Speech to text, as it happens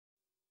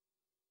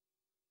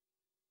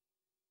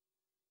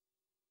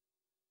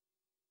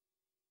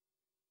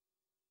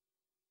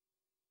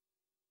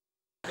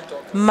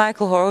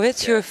Michael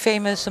Horowitz, you're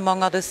famous,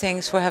 among other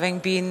things, for having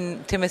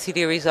been Timothy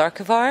Leary's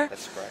archivar.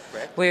 That's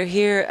correct. We're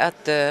here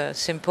at the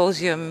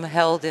symposium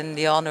held in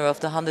the honor of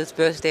the 100th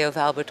birthday of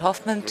Albert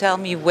Hofmann. Tell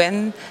me,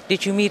 when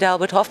did you meet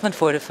Albert Hofmann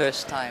for the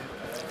first time?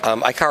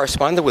 I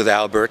corresponded with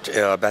Albert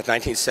about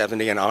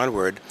 1970 and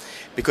onward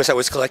because I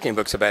was collecting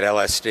books about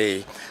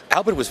LSD.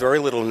 Albert was very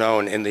little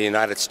known in the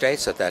United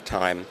States at that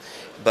time,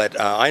 but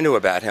I knew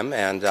about him,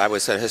 and I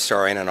was a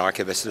historian and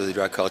archivist of the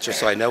drug culture,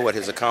 so I know what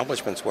his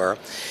accomplishments were.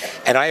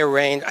 And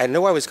I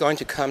knew I was going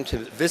to come to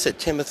visit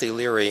Timothy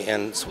Leary,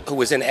 who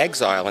was in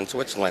exile in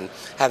Switzerland,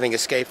 having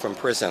escaped from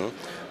prison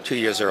 2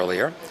 years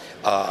earlier.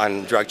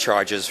 On drug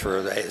charges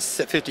for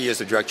 50 years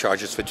of drug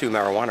charges for 2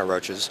 marijuana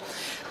roaches.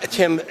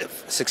 Tim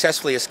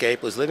successfully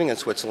escaped, was living in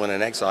Switzerland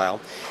in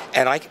exile,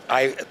 and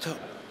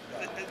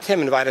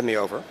Tim invited me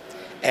over,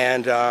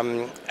 and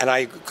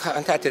I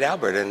contacted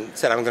Albert and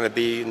said, I'm going to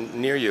be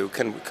near you,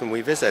 can we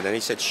visit? And he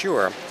said,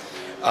 sure.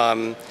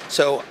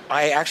 So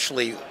I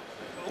actually,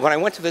 when I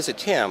went to visit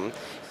Tim,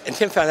 and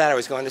Tim found out I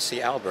was going to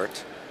see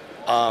Albert,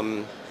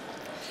 Tim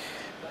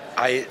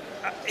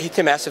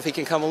asked if he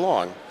can come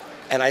along.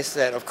 And I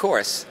said, of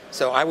course.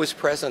 So I was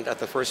present at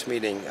the first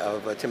meeting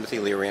of Timothy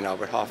Leary and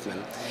Albert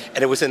Hofmann.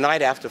 And it was the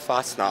night after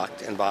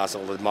Fastnacht in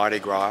Basel, with Mardi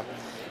Gras.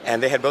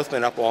 And they had both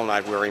been up all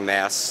night wearing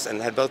masks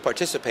and had both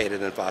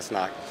participated in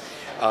Fastnacht,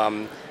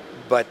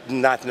 but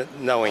not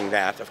knowing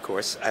that, of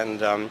course.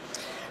 And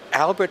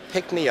Albert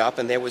picked me up,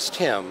 and there was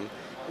Tim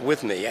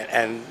with me.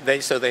 And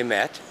so they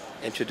met,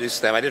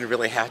 introduced them. I didn't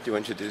really have to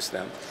introduce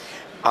them.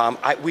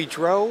 We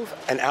drove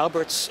in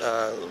Albert's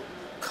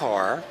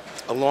car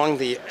along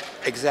the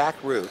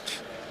exact route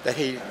that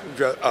he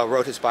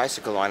rode his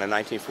bicycle on in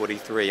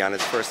 1943 on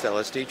his first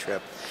LSD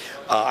trip.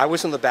 I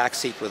was in the back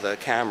seat with a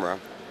camera,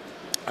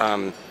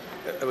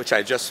 which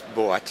I just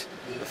bought,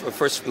 the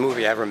first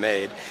movie I ever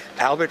made.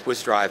 Albert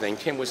was driving,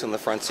 Tim was in the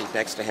front seat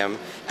next to him,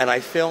 and I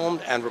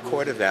filmed and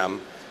recorded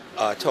them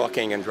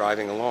talking and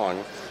driving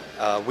along.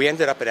 We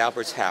ended up at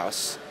Albert's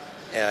house.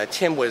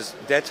 Tim was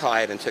dead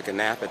tired and took a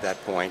nap at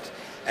that point.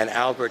 And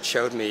Albert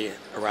showed me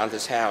around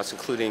his house,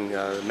 including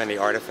many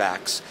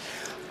artifacts.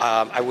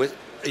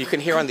 You can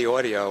hear on the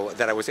audio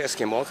that I was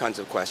asking him all kinds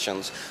of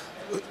questions.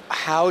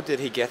 How did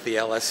he get the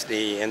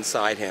LSD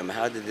inside him?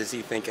 How does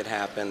he think it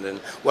happened? And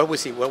what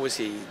was he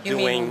doing? You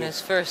mean his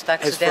first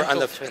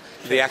accidental trip?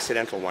 The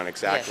accidental one,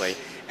 exactly. Yes.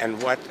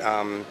 And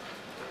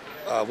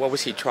what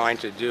was he trying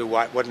to do?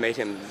 What made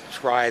him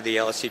try the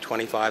LSD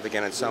 25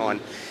 again, and so on?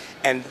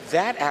 And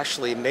that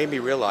actually made me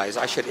realize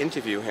I should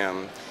interview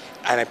him.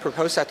 And I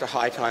proposed that to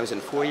High Times,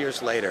 and 4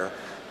 years later,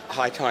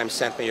 High Times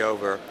sent me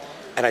over,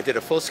 and I did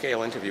a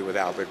full-scale interview with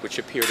Albert, which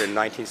appeared in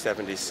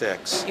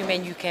 1976. You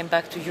mean you came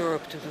back to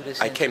Europe to do this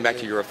interview? I came back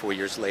to Europe 4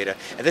 years later,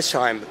 and this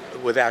time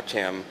without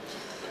Tim.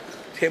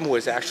 Tim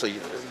was actually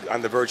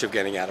on the verge of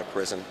getting out of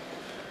prison,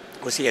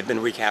 because he had been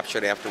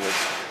recaptured afterwards.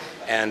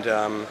 And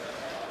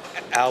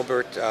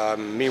Albert,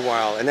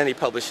 meanwhile, and then he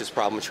published his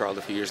Problem Child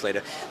a few years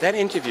later. That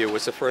interview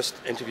was the first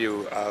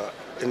interview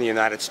in the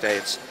United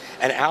States,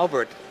 and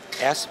Albert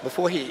asked,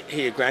 before he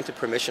had granted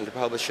permission to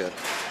publish it,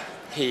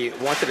 he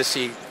wanted to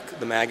see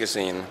the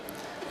magazine,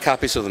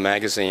 copies of the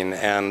magazine,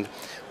 and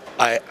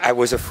I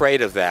was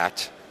afraid of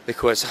that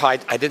because I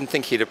didn't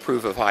think he'd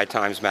approve of High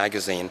Times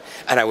magazine,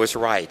 and I was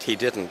right, he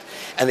didn't.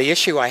 And the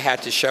issue I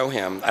had to show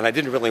him, and I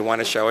didn't really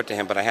want to show it to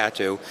him, but I had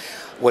to,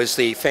 was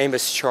the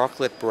famous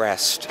chocolate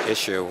breast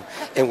issue,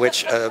 in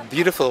which a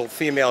beautiful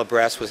female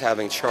breast was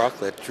having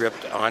chocolate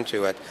dripped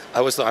onto it. I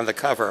was on the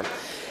cover.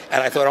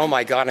 And I thought, oh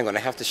my God, I'm going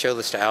to have to show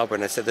this to Albert.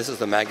 And I said, this is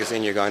the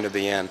magazine you're going to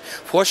be in.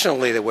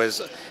 Fortunately, there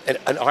was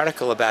an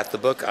article about the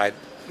book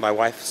my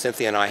wife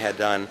Cynthia and I had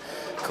done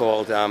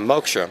called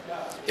Moksha.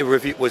 It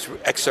was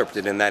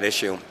excerpted in that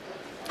issue.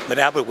 But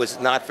Albert was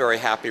not very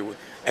happy,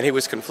 and he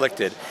was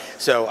conflicted.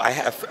 So I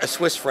had a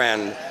Swiss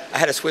friend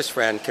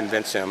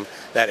convince him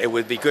that it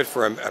would be good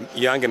for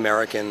young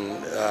American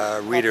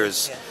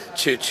readers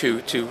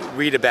to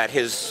read about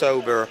his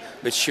sober,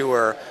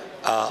 mature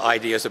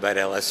ideas about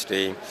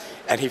LSD.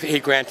 And he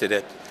granted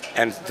it,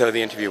 and so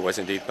the interview was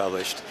indeed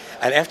published.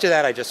 And after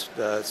that, I just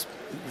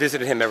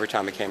visited him every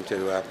time I came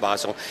to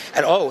Basel.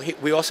 And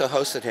we also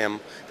hosted him.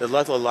 The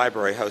Ludlow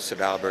Library hosted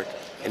Albert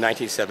in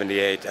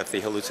 1978 at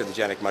the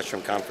Hallucinogenic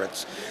Mushroom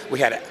Conference. We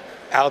had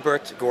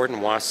Albert,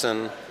 Gordon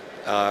Wasson,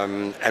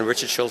 and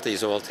Richard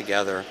Schultes all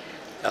together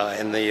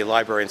in the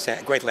library,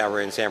 great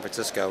library in San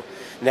Francisco.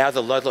 Now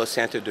the Ludlow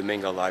Santo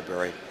Domingo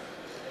Library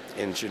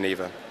in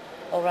Geneva.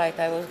 All right,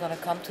 I was going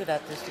to come to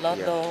that. This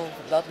Ludlow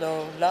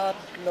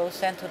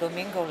Santo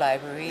Domingo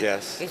Library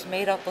is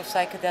made up of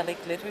psychedelic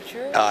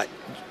literature?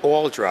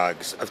 All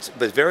drugs,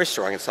 but very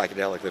strong in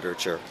psychedelic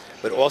literature,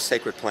 but all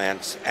sacred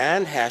plants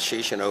and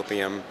hashish and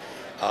opium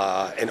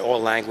in all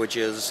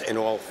languages, in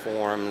all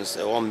forms,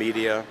 all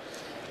media.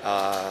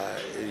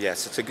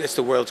 Yes, it's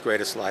the world's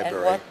greatest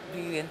library. And what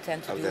do you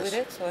intend to do with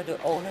it, or the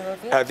owner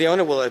of it? The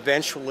owner will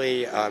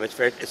eventually,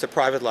 it's a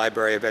private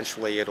library,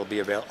 eventually it'll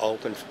be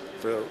open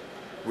for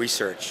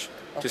research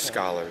to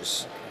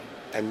scholars.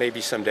 And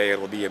maybe someday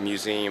it'll be a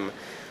museum.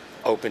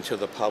 open to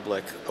the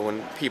public,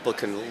 when people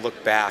can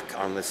look back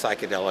on the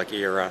psychedelic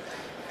era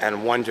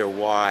and wonder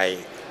why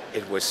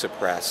it was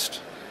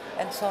suppressed.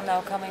 And so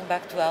now coming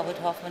back to Albert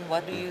Hofmann,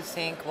 what do you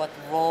think, what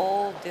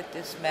role did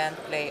this man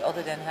play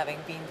other than having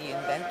been the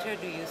inventor?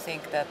 Do you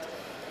think that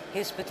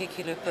his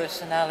particular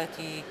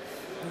personality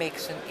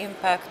makes an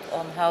impact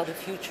on how the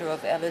future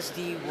of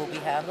LSD will be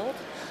handled?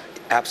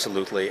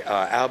 Absolutely.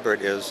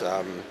 Albert is,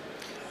 a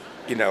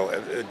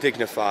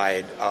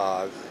dignified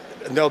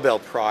Nobel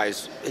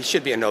Prize. He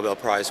should be a Nobel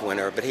Prize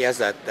winner, but he has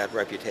that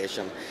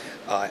reputation.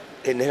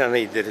 And not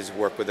only did his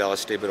work with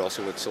LSD, but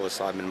also with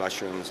psilocybin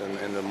mushrooms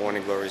and the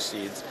morning glory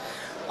seeds.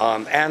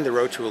 And The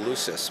Road to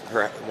Eleusis,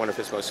 one of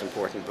his most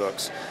important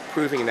books,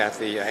 proving that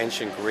the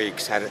ancient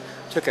Greeks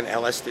took an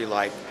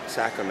LSD-like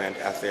sacrament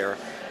at their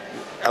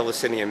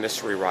Eleusinian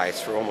mystery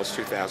rites for almost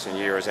 2,000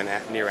 years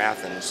near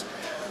Athens.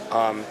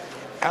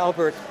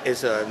 Albert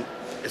is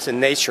a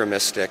nature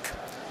mystic,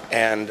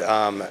 and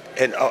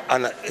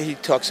he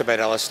talks about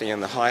LSD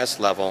on the highest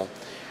level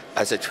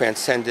as a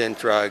transcendent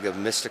drug of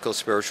mystical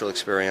spiritual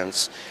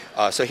experience.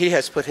 So he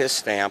has put his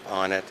stamp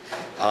on it,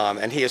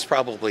 and he has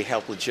probably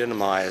helped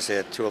legitimize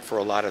it for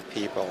a lot of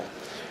people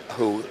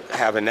who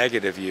have a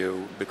negative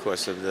view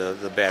because of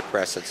the bad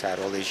press it's had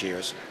all these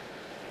years.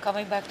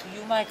 Coming back to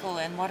you, Michael,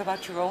 and what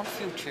about your own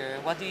future?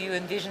 What do you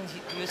envision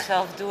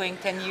yourself doing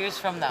 10 years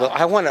from now? Well,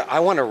 I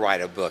want to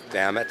write a book,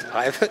 damn it.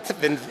 I've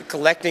been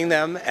collecting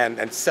them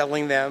and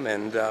selling them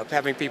and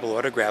having people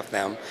autograph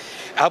them.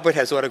 Albert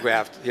has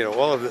autographed,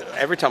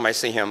 every time I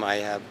see him,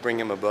 I bring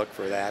him a book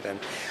for that. And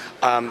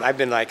I've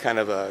been like kind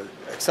of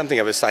something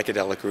of a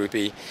psychedelic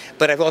groupie,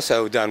 but I've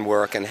also done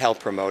work and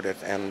helped promote it.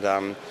 And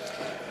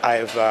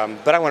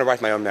but I want to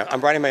write my own.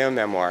 I'm writing my own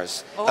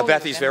memoirs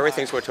about these very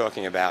things we're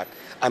talking about.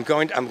 I'm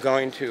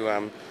going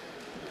to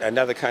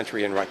another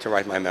country to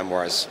write my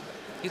memoirs.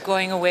 You're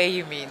going away,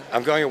 you mean?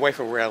 I'm going away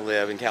from where I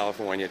live in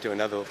California to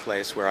another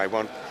place where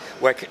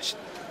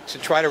to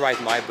try to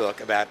write my book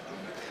about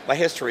my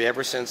history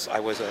ever since I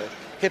was a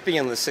hippie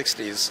in the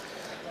 60s,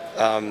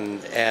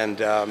 and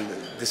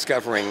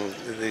discovering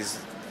these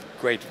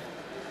great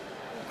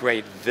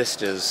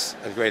vistas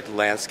and great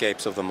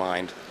landscapes of the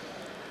mind.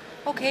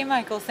 Okay,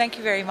 Michael, thank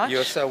you very much.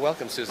 You're so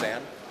welcome,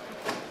 Suzanne.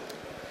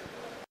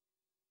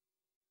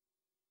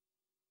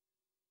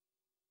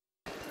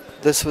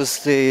 This was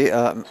the,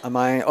 am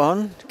I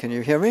on? Can you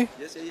hear me?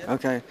 Yes, yeah.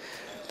 Okay.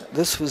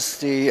 This was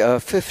the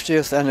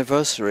 50th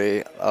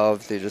anniversary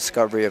of the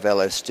discovery of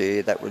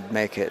LSD. That would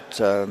make it...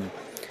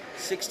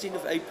 16th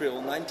of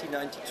April,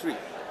 1993.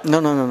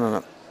 No.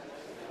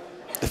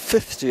 The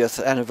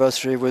 50th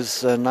anniversary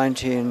was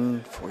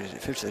 1940,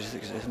 50,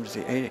 60,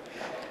 70, 80.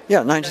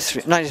 Yeah,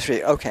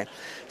 93, okay.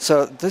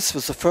 So this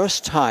was the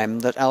first time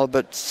that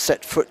Albert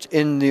set foot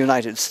in the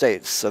United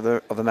States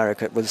of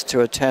America. It was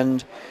to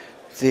attend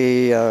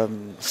the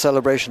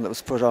celebration that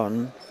was put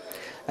on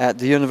at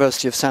the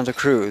University of Santa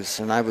Cruz,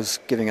 and I was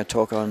giving a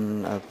talk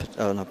on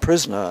a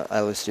prisoner,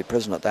 LSD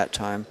prisoner at that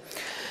time.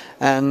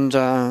 And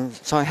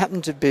so I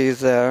happened to be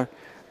there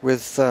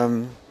with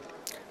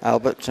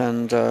Albert,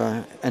 and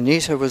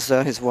Anita was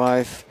there, his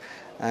wife,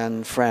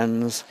 and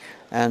friends,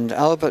 and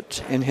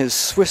Albert, in his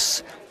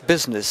Swiss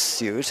business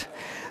suit,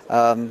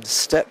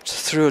 stepped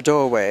through a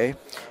doorway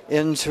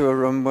into a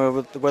room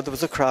where there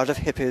was a crowd of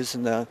hippies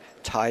in their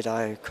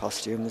tie-dye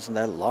costumes and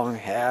their long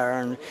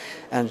hair,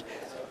 and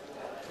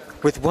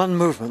with one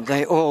movement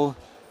they all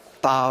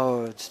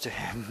bowed to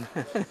him.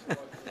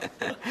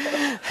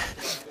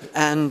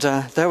 And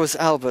there was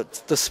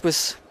Albert, the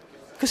Swiss,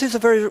 because he's a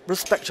very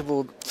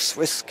respectable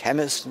Swiss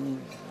chemist,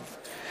 and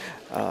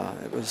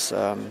it was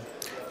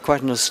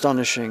quite an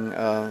astonishing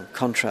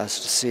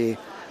contrast to see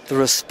the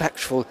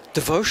respectful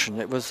devotion.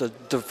 It was a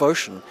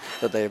devotion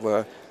that they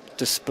were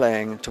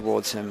displaying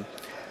towards him.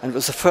 And it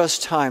was the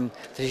first time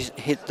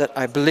that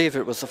I believe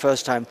it was the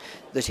first time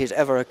that he'd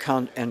ever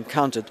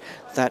encountered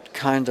that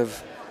kind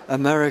of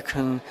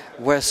American,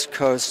 West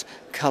Coast,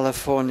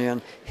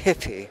 Californian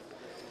hippie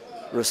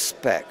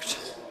respect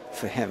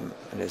for him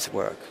and his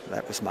work.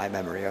 That was my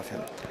memory of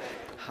him.